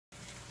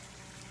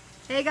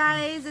Hey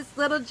guys, it's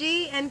Little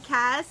G and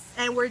Cass,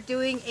 and we're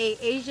doing a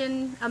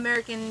Asian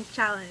American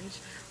challenge.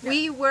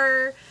 We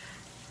were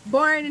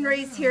born and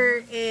raised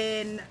here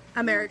in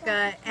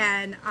America,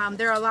 and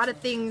there are a lot of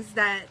things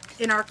that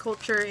in our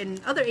culture and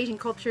other Asian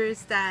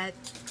cultures that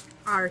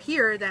are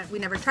here that we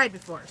never tried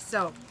before.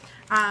 So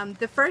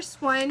the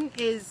first one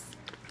is,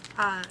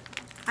 I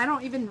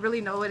don't even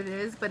really know what it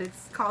is, but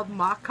it's called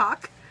Ma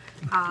Cock.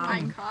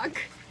 My cock.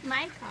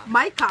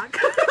 My cock.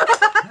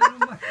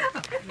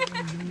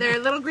 They're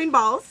little green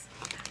balls.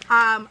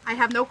 I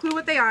have no clue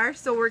what they are,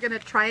 so we're gonna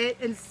try it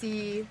and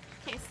see.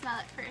 Okay, smell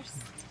it first.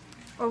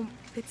 Oh,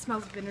 it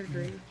smells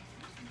vinegary.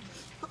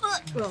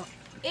 Ugh.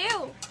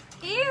 Ew!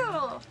 Ew!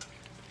 How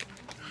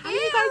do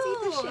you guys eat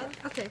this shit?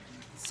 Okay,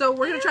 so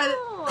we're gonna try it.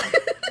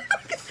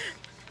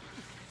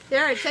 All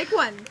right, take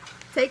one.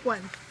 Take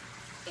one.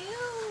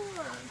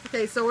 Ew!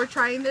 Okay, so we're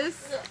trying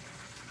this.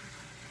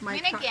 I'm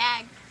gonna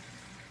gag.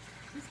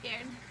 I'm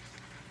scared.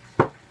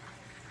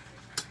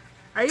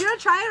 Are you gonna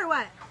try it or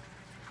what?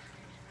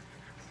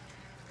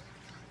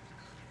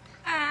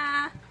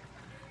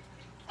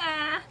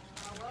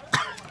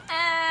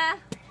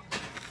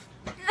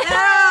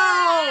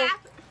 No!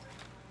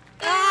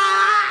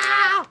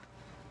 Ah!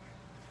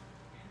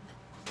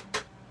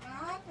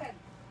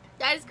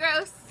 That is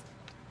gross.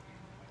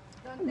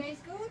 Don't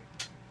taste good?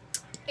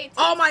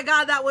 Oh my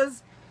god, that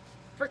was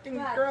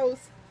freaking gross.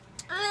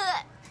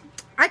 Ugh.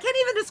 I can't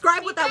even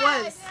describe what that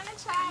Because was. you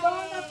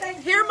wanna try it.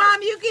 Here,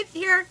 Mom, you can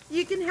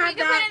you can have You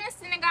can that. put it in a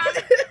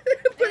synagogue.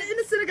 Put it in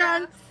a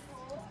synagogue.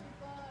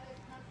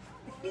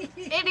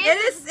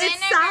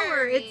 It's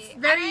sour. It's I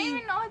don't very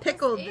even know what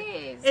pickled. This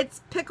is.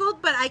 It's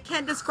pickled, but I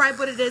can't describe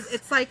what it is.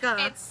 It's like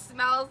a. It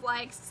smells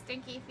like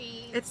stinky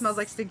feet. It smells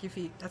like stinky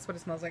feet. That's what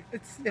it smells like.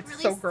 It's really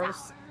so gross.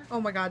 sour.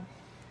 Oh my god.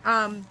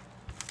 Durian.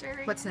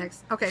 What's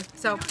next? Okay,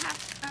 so You don't have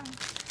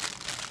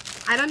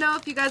I don't know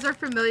if you guys are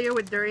familiar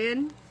with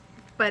durian,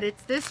 but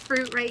it's this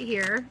fruit right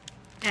here,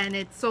 and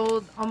it's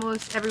sold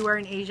almost everywhere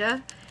in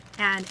Asia,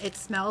 and it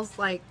smells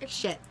like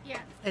shit. yeah.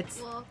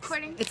 It's Well,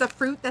 according It's a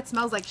fruit that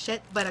smells like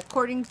shit, but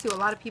according to a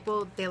lot of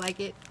people, they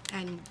like it.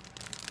 And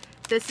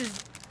this is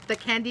the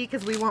candy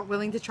because we weren't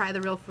willing to try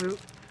the real fruit.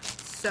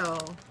 So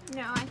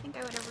No, I think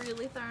I would have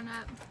really thrown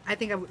up. I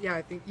think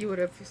I think you would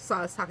have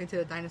saw us talking to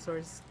the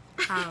dinosaurs.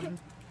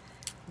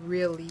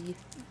 Really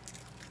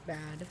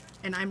bad.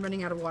 And I'm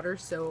running out of water,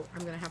 so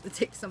I'm gonna have to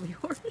take some of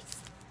yours.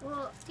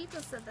 Well, Tito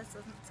said this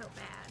wasn't so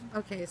bad.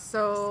 Okay,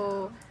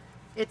 so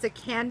it's a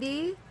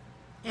candy,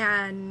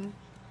 and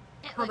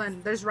hold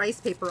on, there's rice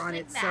paper on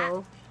like it, that.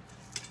 so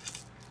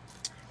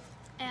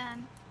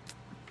And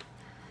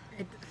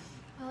it,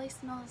 Ollie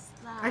smells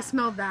that. I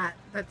smell that.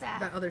 That's That.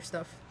 that other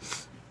stuff.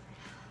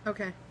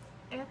 Okay,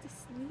 I got to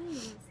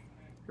sneeze.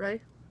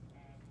 ready?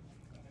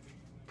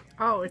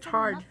 Oh, it's From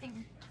hard.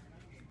 Nothing.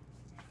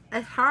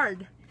 It's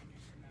hard.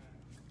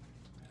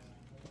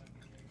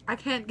 I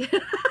can't get.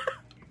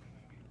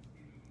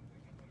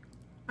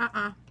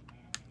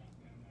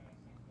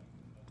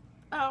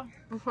 Oh,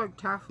 It's like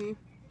taffy.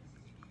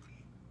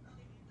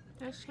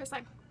 it tastes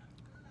like.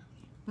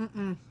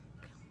 Mm-mm.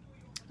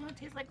 No, it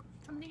tastes like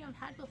something I've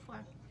had before.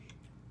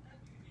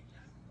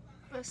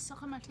 But it's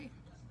stuck on my teeth.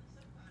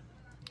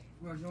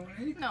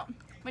 No,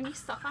 when you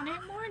suck on it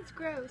more, it's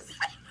gross.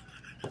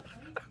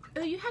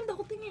 Oh, you had the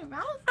whole thing in your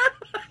mouth?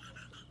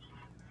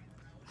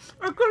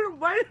 I couldn't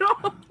bite it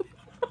off.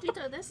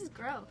 Tito, this is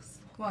gross.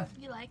 What?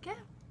 You like it?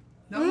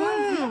 No one?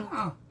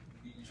 Yeah.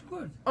 It's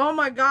good. Oh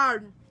my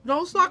god.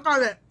 Don't suck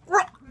on it. Ew.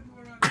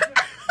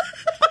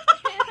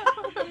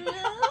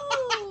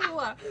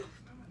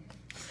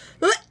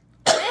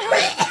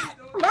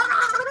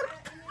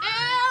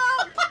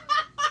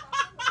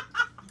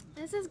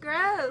 This is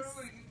gross.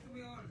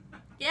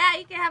 Yeah,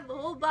 you can have the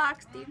whole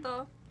box,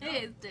 Tito.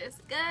 It is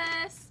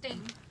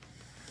disgusting.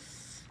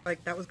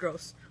 Like, that was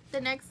gross.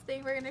 The next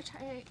thing we're gonna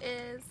try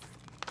is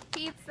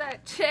pizza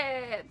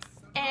chips.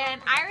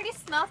 And I already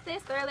smelled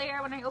this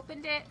earlier when I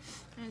opened it.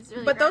 And it's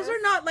really But those gross.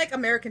 are not like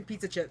American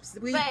pizza chips.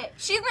 But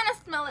she's gonna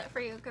smell it for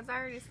you because I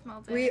already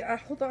smelled it.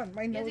 Hold on,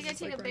 my You nose have is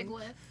to take like a big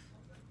running. whiff.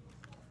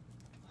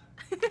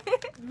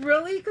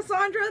 Really,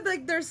 Cassandra?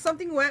 Like, there's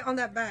something wet on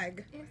that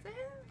bag. Is it?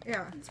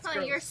 Yeah, It's it's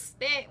probably your gross.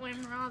 spit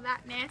when we're all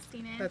that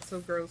nastiness. That's so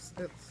gross.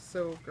 It's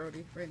so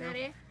grody right now.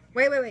 Ready?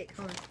 Wait,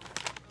 hold on.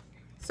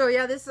 So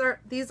yeah, these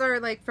are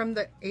like from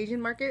the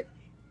Asian market.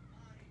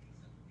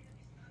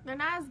 They're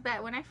not as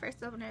bad. When I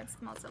first opened it, it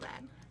smelled so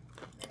bad.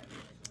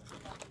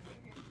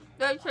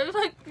 They taste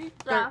like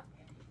pizza.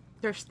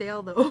 They're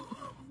stale though.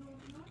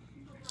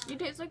 You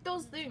taste like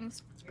those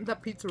things. The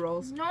pizza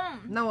rolls. No.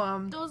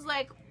 No, Those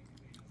like,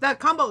 the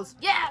combos.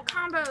 yeah,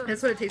 combos.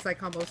 That's what it tastes like,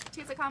 combos.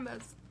 Tastes like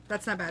combos.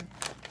 That's not bad.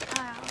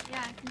 Oh,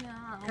 yeah.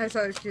 That's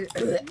how it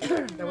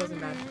that wasn't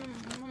bad.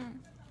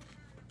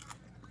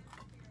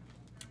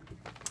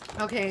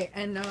 Okay,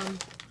 and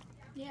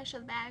Yeah, show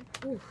the bag.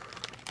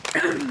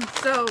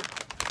 so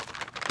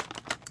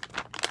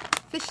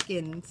fish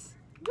skins.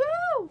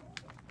 Woo!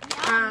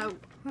 Yum.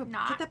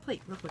 Not. Get that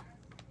plate real quick.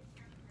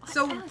 Oh,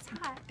 So, yeah, it's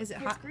hot. is it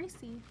It's hot?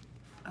 greasy.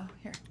 Oh,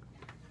 here.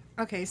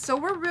 Okay, so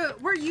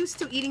we're used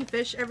to eating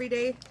fish every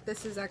day.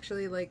 This is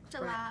actually like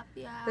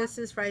Tilapia. This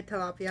is fried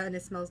tilapia and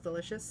it smells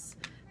delicious.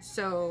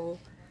 So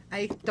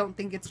I don't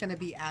think it's gonna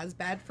be as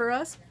bad for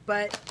us,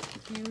 but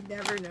you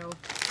never know.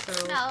 So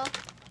Smell.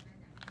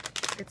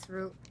 it's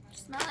real.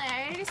 Smell it.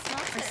 I already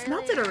smelled it. I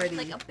smelled it already.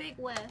 Like a big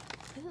whiff.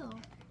 Ew.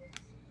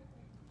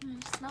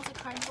 It smells like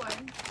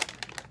cardboard.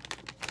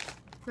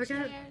 Look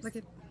at it. Cheers. Look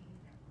at.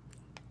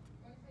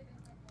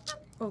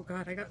 Oh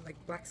God, I got like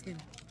black skin.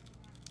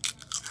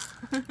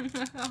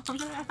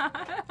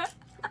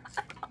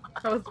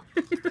 Oh.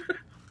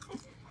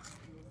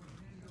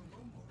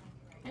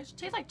 It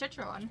tastes like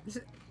chicharron.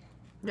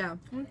 Yeah,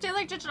 It tastes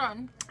like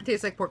chicharron. it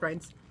tastes like pork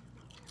rinds.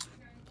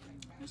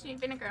 I just need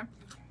vinegar.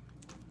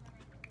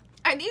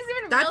 Are these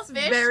even That's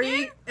real fish? very.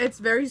 dude? It's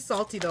very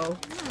salty though.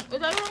 Is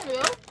that even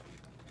real?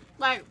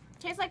 Like,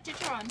 tastes like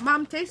chicharron.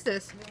 Mom, taste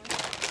this.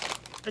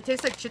 It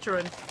tastes like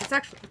chicharron. It's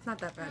not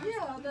that bad.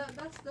 Yeah,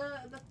 that's the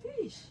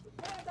fish.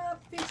 Yeah, the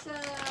fish.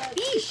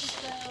 Fish.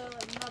 Is,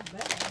 not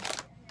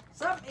bad.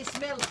 Some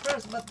smell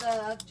first, but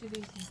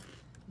actually it's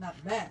not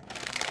bad.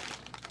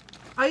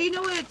 Oh, you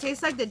know what it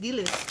tastes like? The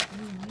dilis.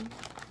 Mm-hmm.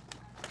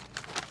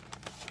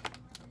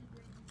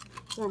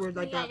 Or weird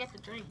like You gotta that. get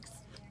the drinks.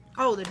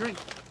 Oh, the drink.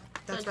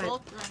 That's The right.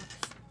 both drinks.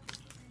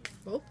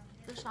 Both?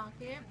 The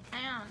sake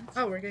and...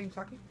 Oh, we're getting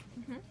sake.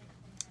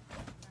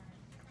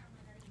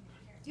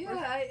 Yeah,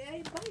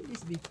 I buy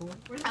this before.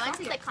 I like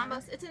these like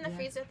combos. It's in the Yeah.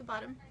 freezer at the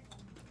bottom.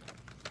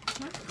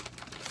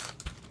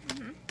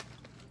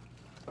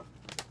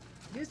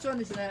 This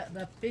one is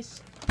the fish.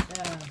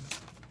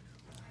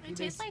 It The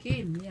tastes like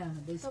skin, yeah,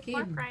 the the skin.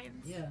 pork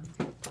rinds. Yeah.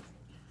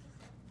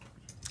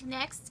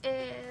 Next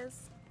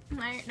is,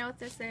 I don't know what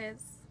this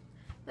is,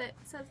 but it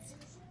says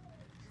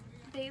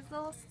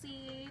basil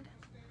seed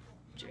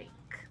drink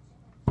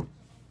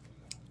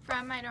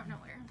from I don't know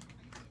where.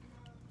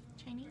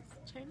 China?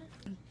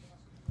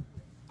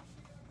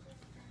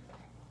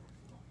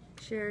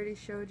 She already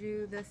showed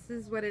you. This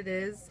is what it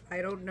is.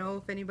 I don't know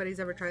if anybody's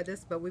ever tried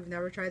this, but we've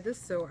never tried this,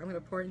 so I'm gonna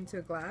pour it into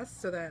a glass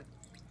so that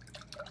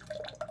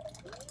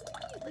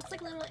It looks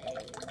like little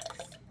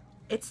eggs.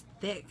 it's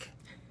thick.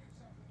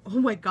 Oh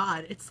my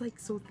God, it's like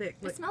so thick.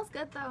 It Look, smells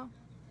good though.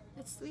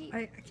 It's sweet.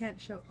 I can't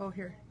show. Oh,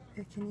 here.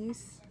 Can you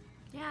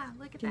Yeah,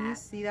 look at can you that.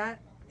 see that?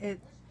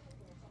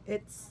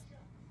 It's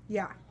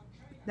yeah.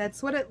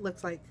 That's what it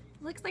looks like.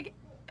 Looks like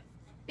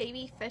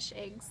baby fish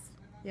eggs.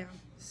 Yeah.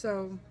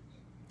 So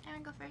I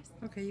want to go first.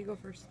 okay, you go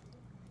first.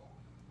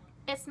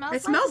 It smells. It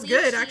like smells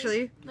good, lychee.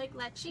 actually. Like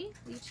lychee.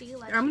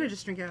 I'm gonna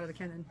just drink it out of the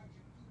cannon.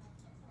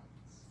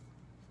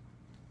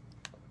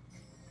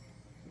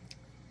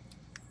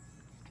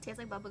 It tastes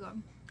like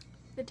bubblegum.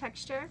 The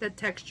texture, The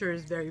texture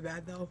is very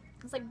bad though.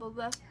 it's like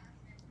boba.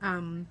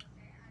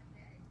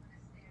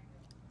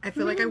 I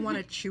feel like I want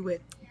to chew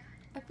it.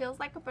 It feels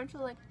like a bunch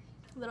of like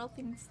little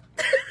things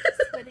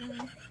splitting me.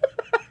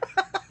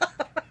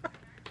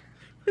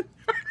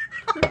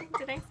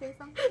 Did I say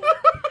something?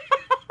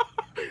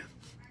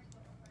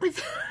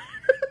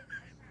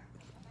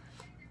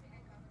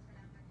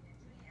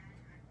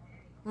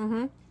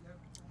 Mm-hmm.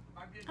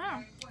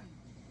 Oh,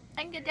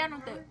 I can get down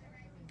with it.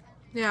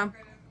 Yeah,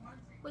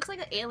 Looks like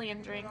an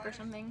alien drink or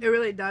something. it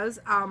really does.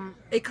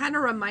 It kind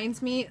of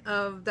reminds me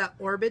of that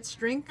Orbits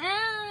drink.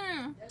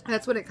 Mmm.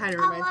 That's what it kind of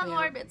I reminds love me of.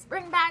 orbits.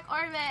 Bring back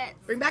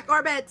orbits. Bring back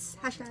Orbits.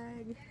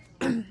 Hashtag.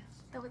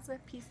 That was a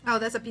piece. Oh,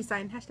 that's a peace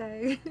sign.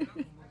 Hashtag.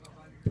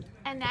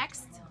 And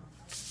next,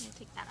 I'm gonna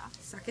take that off.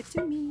 Suck it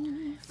to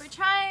me. We're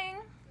trying.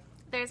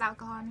 There's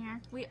alcohol in here.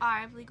 We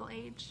are of legal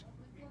age.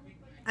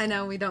 I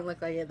know we don't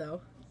look like it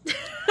though.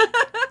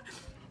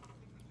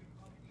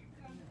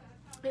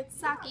 It's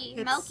sake,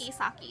 milky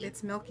sake.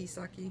 It's milky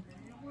sake.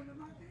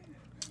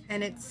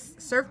 And it's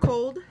served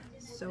cold,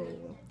 so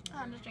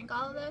I'm gonna drink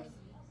all of this.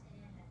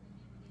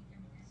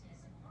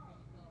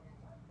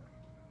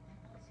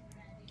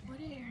 What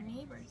are your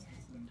neighbors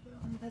listening to?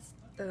 that's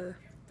the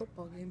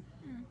football game.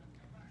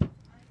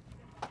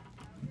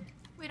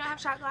 We don't have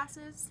shot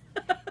glasses.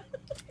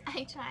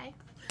 I try.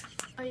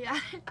 Oh yeah.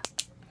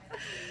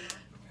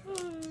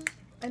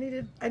 I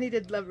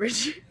needed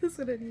leverage. That's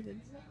what I needed.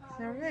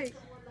 All right.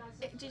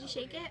 Did you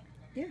shake it?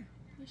 Yeah,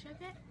 You shook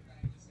it?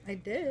 I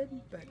did,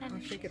 but I'll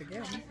shake it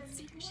again. Let's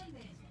see if you shake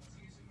it.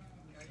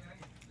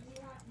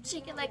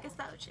 Shake it like a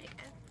salt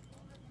shaker.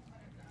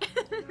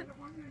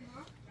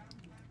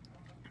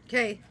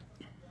 Okay.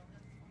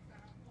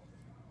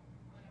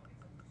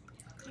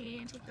 Are you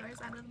gonna take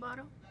yours out of the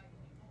bottle?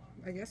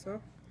 I guess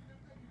so.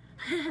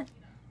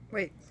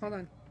 Wait, hold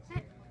on.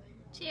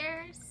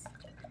 Cheers.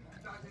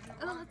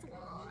 Oh, that's a lot.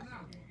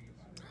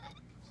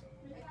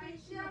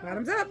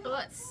 Bottoms up. Oh,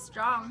 it's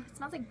strong. It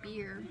smells like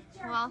beer.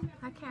 Well,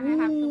 I kind of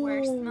have the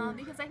worst smell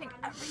because I think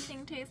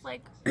everything tastes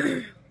like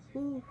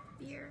Ooh.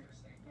 beer.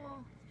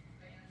 Oh.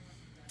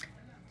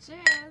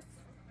 Cheers.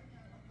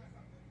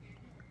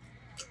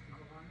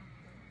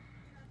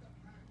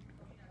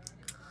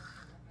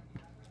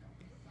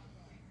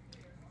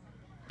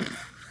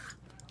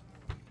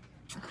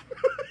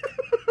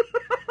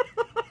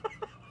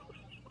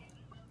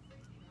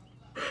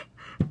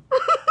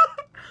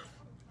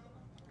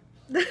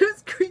 That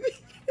was creepy.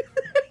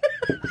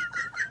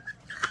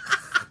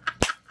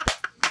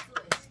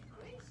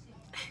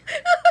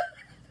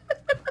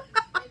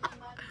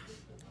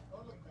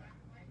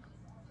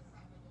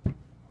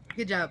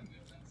 Good job.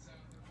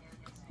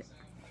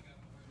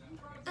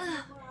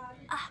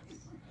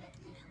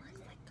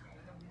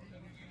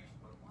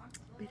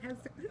 It has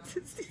the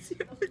consistency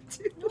of it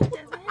too. Doesn't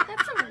it?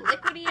 That's some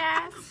liquidy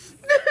ass.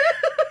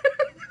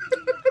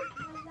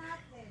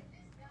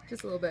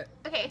 Just a little bit.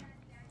 Okay.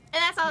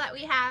 And that's all that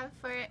we have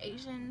for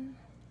Asian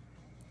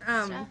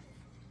stuff.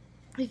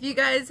 If you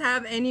guys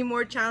have any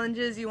more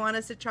challenges you want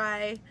us to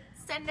try,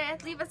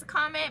 Leave us a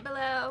comment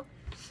below.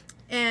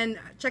 and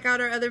check out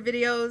our other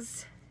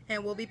videos,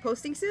 and we'll be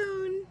posting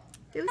soon.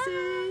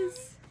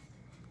 Deuces.